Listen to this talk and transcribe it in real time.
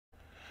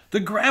The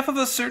graph of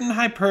a certain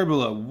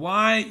hyperbola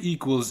y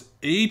equals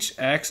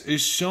hx is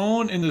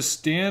shown in the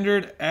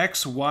standard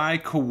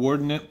xy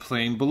coordinate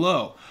plane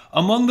below.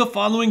 Among the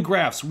following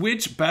graphs,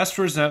 which best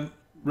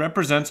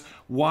represents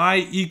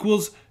y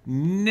equals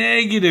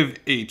negative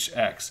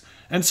hx?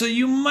 And so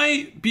you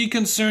might be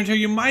concerned here,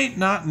 you might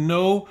not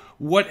know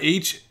what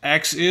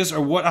hx is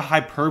or what a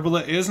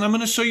hyperbola is, and I'm going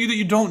to show you that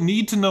you don't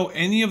need to know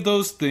any of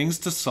those things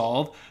to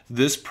solve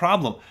this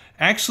problem.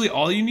 Actually,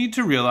 all you need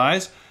to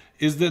realize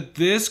is that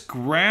this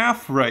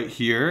graph right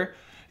here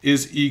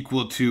is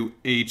equal to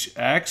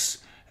hx,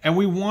 and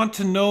we want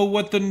to know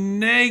what the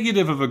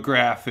negative of a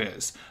graph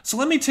is. So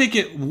let me take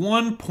it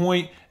one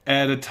point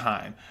at a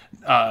time.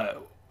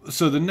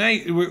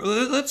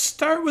 Let's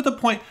start with a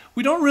point.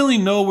 We don't really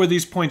know where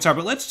these points are,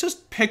 but let's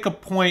just pick a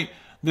point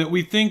that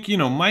we think,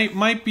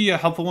 might be a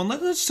helpful one.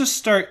 Let's just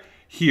start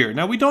here.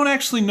 Now, we don't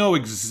actually know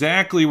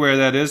exactly where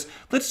that is.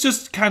 Let's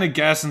just kind of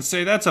guess and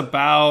say that's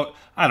about,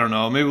 I don't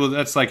know, maybe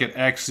that's like at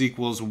x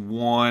equals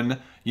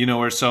 1,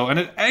 or so. And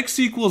at x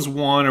equals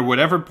 1, or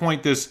whatever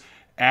point this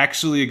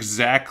actually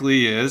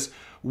exactly is,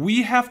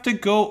 we have to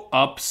go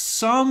up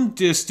some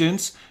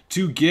distance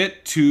to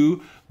get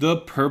to the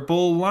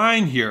purple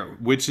line here,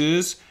 which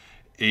is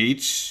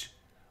h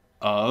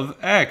of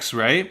x,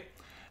 right?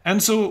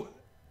 And so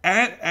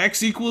at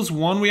x equals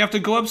 1, we have to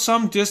go up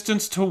some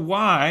distance to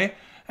y.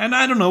 And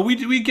I don't know, we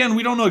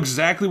don't know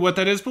exactly what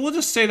that is, but we'll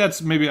just say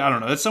that's maybe, I don't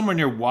know, that's somewhere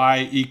near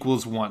y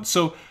equals 1.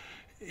 So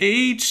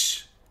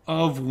h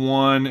of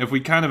 1, if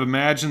we kind of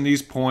imagine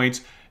these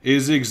points,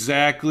 is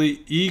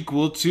exactly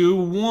equal to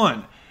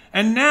 1.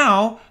 And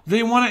now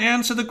they want to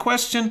answer the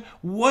question,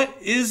 what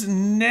is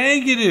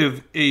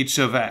negative h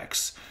of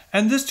x?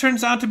 And this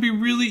turns out to be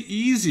really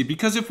easy,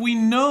 because if we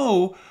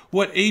know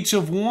what h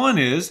of 1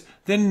 is,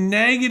 then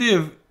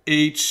negative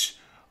h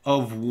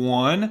of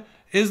 1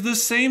 is the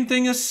same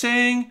thing as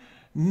saying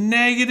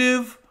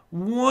negative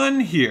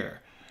 1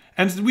 here.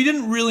 And we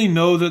didn't really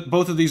know that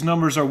both of these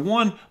numbers are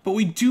 1, but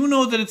we do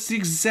know that it's the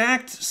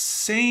exact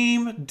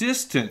same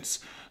distance.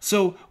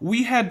 So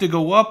we had to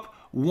go up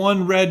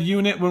 1 red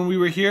unit when we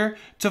were here.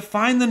 To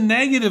find the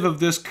negative of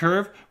this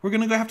curve, we're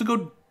going to have to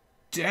go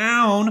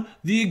down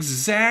the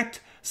exact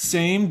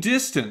same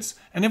distance.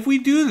 And if we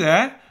do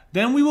that,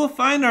 then we will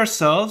find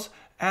ourselves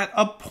at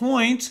a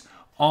point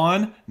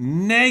on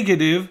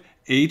negative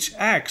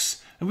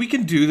hx. And we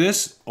can do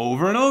this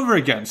over and over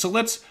again. So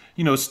let's,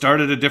 start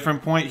at a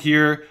different point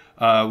here.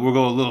 We'll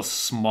go a little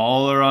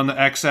smaller on the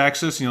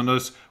x-axis. You'll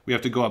notice we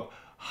have to go up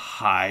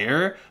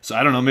higher. So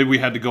I don't know, maybe we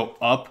had to go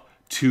up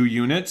 2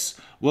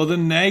 units. Well, the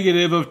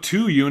negative of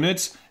 2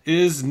 units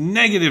is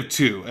negative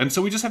 2. And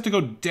so we just have to go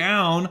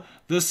down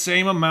the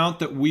same amount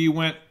that we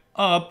went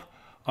up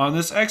on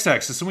this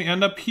x-axis. And we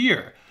end up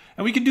here.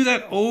 And we can do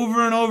that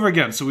over and over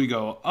again. So we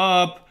go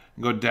up,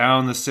 go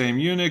down the same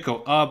unit,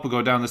 go up,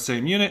 go down the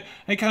same unit,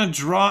 and kind of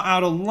draw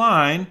out a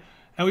line.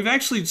 And we've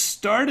actually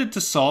started to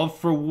solve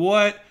for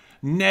what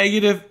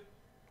negative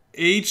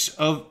h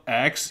of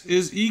x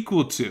is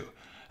equal to.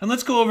 And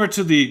let's go over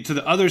to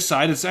the other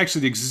side. It's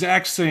actually the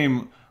exact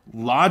same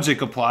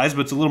logic applies,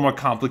 but it's a little more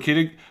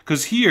complicated,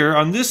 because here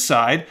on this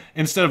side,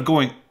 instead of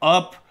going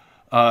up,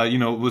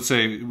 let's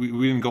say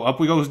we didn't go up,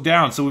 we go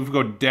down. So we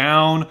go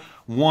down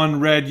 1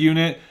 red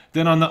unit.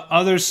 Then on the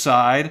other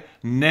side,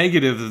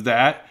 negative of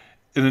that,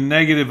 and the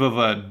negative of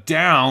a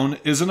down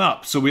is an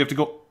up. So we have to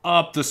go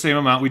up the same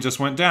amount we just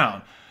went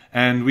down.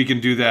 And we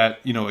can do that,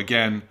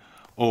 again,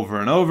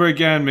 over and over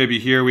again. Maybe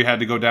here we had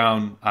to go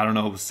down, I don't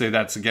know, say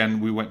that's again,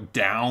 we went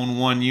down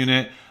 1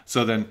 unit.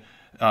 So then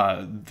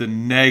the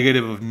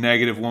negative of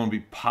negative 1 will be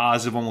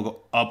positive 1, will go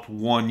up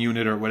 1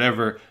 unit or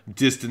whatever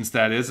distance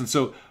that is. And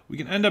so we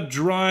can end up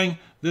drawing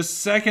this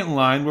second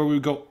line where we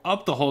go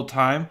up the whole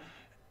time.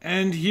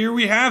 And here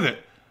we have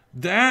it.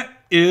 That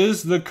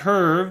is the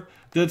curve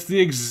that's the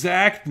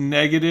exact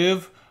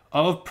negative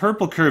of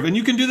purple curve. And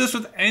you can do this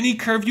with any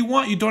curve you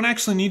want. You don't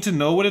actually need to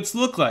know what it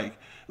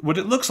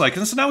looks like.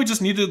 And so now we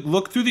just need to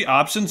look through the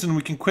options, and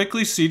we can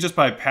quickly see just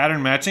by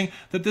pattern matching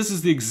that this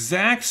is the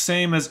exact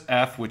same as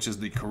f, which is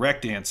the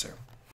correct answer.